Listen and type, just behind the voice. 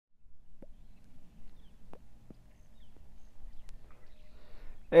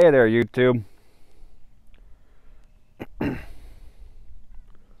Hey there, YouTube. Hey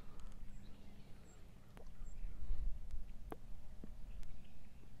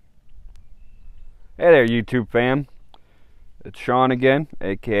there, YouTube fam. It's Sean again,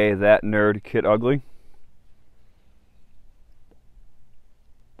 aka That Nerd Kid Ugly.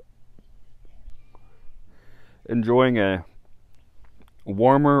 Enjoying a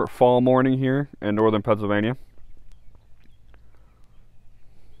warmer fall morning here in northern Pennsylvania.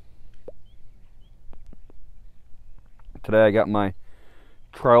 Today I got my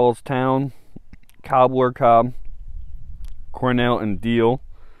Charlestown, Cobbler Cobb, Cornell, and Deal,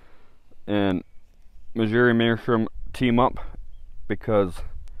 and Missouri Meerschaum team up because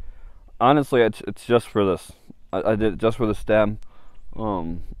honestly it's just for this. I did it just for the stem. I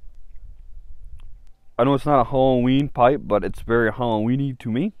know it's not a Halloween pipe, but it's very Halloweeny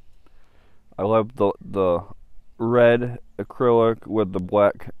to me. I love the red acrylic with the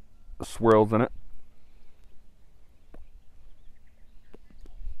black swirls in it.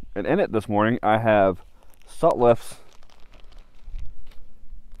 And in it this morning I have Sutliff's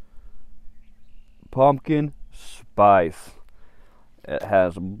Pumpkin Spice. It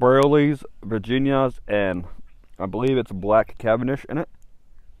has Burley's, Virginia's, and I believe it's black Cavendish in it.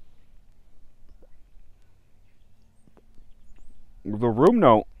 The room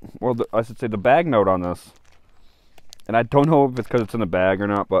note, or I should say the bag note on this, and I don't know if it's because it's in the bag or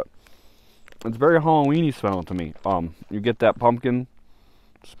not, but it's very Halloweeny smelling to me. You get that pumpkin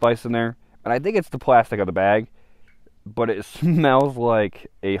spice in there, and I think it's the plastic of the bag, but it smells like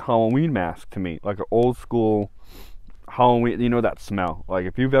a Halloween mask to me, like an old school Halloween. You know that smell? Like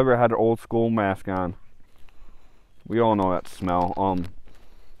if you've ever had an old school mask on, we all know that smell.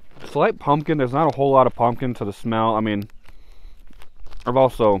 Slight pumpkin. There's not a whole lot of pumpkin to the smell. I mean, I've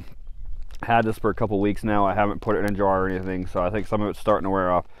also had this for a couple weeks now. I haven't put it in a jar or anything, so I think some of it's starting to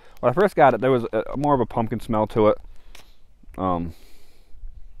wear off. When I first got it, there was more of a pumpkin smell to it.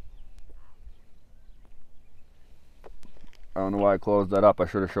 I don't know why I closed that up. I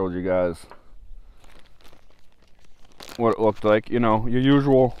should have showed you guys what it looked like. You know, your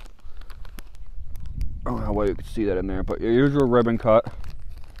usual, I don't know how well you can see that in there, but your usual ribbon cut,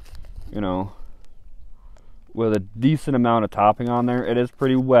 you know, with a decent amount of topping on there. It is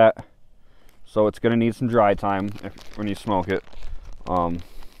pretty wet, so it's going to need some dry time when you smoke it. You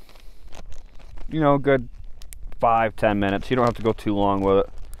know, good 5-10 minutes. You don't have to go too long with it.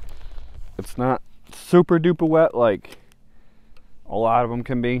 It's not super duper wet like a lot of them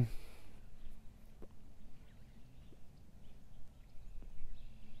can be.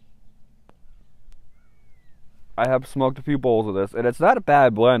 I have smoked a few bowls of this, and it's not a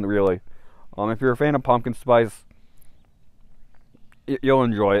bad blend, really. If you're a fan of pumpkin spice, you'll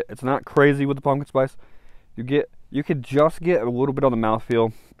enjoy it. It's not crazy with the pumpkin spice. You could just get a little bit on the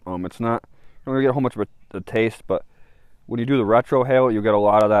mouthfeel. It's not, you don't really get a whole much of a taste, but when you do the retrohale, you get a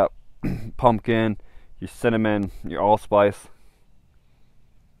lot of that pumpkin, your cinnamon, your allspice.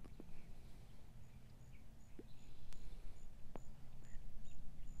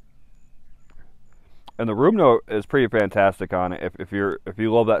 And the room note is pretty fantastic on it. If you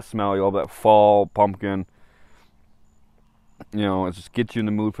love that smell, you love that fall pumpkin. You know, it just gets you in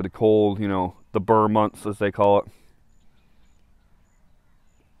the mood for the cold. You know, the burr months as they call it.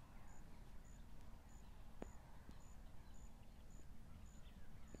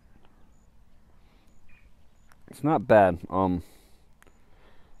 It's not bad.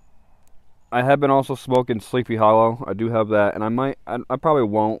 I have been also smoking Sleepy Hollow. I do have that, and I probably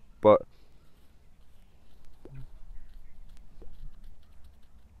won't, but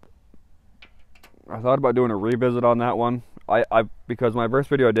I thought about doing a revisit on that one. Because my first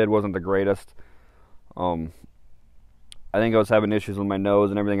video I did wasn't the greatest. I think I was having issues with my nose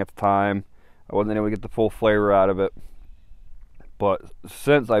and everything at the time. I wasn't able to get the full flavor out of it. But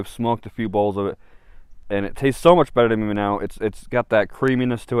since I've smoked a few bowls of it, and it tastes so much better to me now. It's got that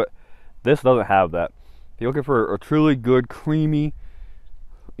creaminess to it. This doesn't have that. If you're looking for a truly good, creamy,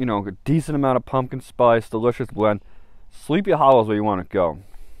 you know, a decent amount of pumpkin spice, delicious blend, Sleepy Hollow is where you want to go.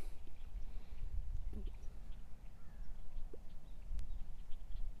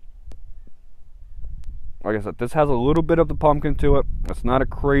 Like I said, this has a little bit of the pumpkin to it. It's not a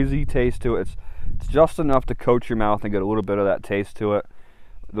crazy taste to it. It's just enough to coat your mouth and get a little bit of that taste to it.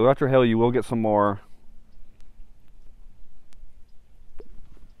 The retrohale, you will get some more.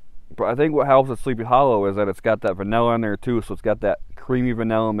 But I think what helps with Sleepy Hollow is that it's got that vanilla in there too. So it's got that creamy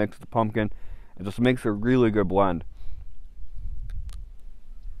vanilla mixed with the pumpkin. It just makes a really good blend.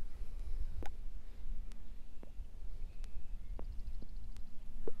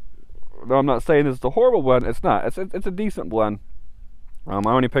 No, I'm not saying this is a horrible blend. It's not. It's a decent blend. I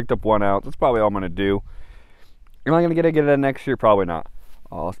only picked up 1 ounce. That's probably all I'm going to do. Am I going to get it next year? Probably not.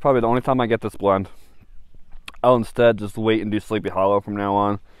 It's probably the only time I get this blend. I'll instead just wait and do Sleepy Hollow from now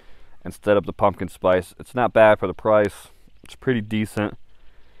on instead of the pumpkin spice. It's not bad for the price. It's pretty decent.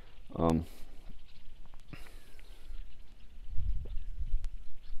 I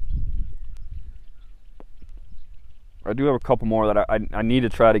do have a couple more that I need to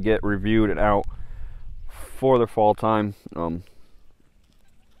try to get reviewed and out for the fall time.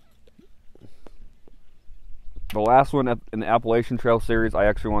 The last one in the Appalachian Trail series I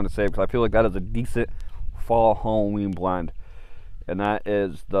actually wanted to save because I feel like that is a decent fall Halloween blend, and that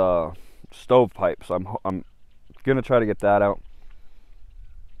is the Stovepipe. So I'm gonna try to get that out.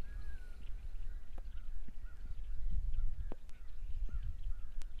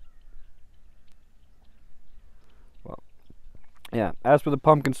 Well, yeah. As for the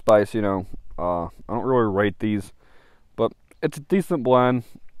pumpkin spice, you know, I don't really rate these, but it's a decent blend.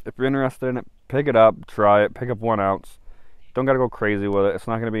 If you're interested in it, pick it up, try it, pick up 1 ounce. Don't gotta go crazy with it. It's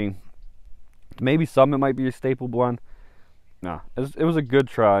not gonna be. Maybe some it might be your staple blend. Nah, it was a good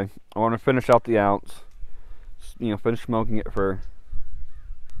try. I want to finish out the ounce. You know, finish smoking it for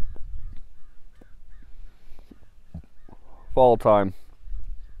fall time.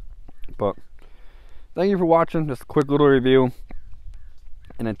 But thank you for watching. Just a quick little review.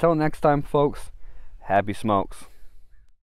 And until next time, folks, happy smokes.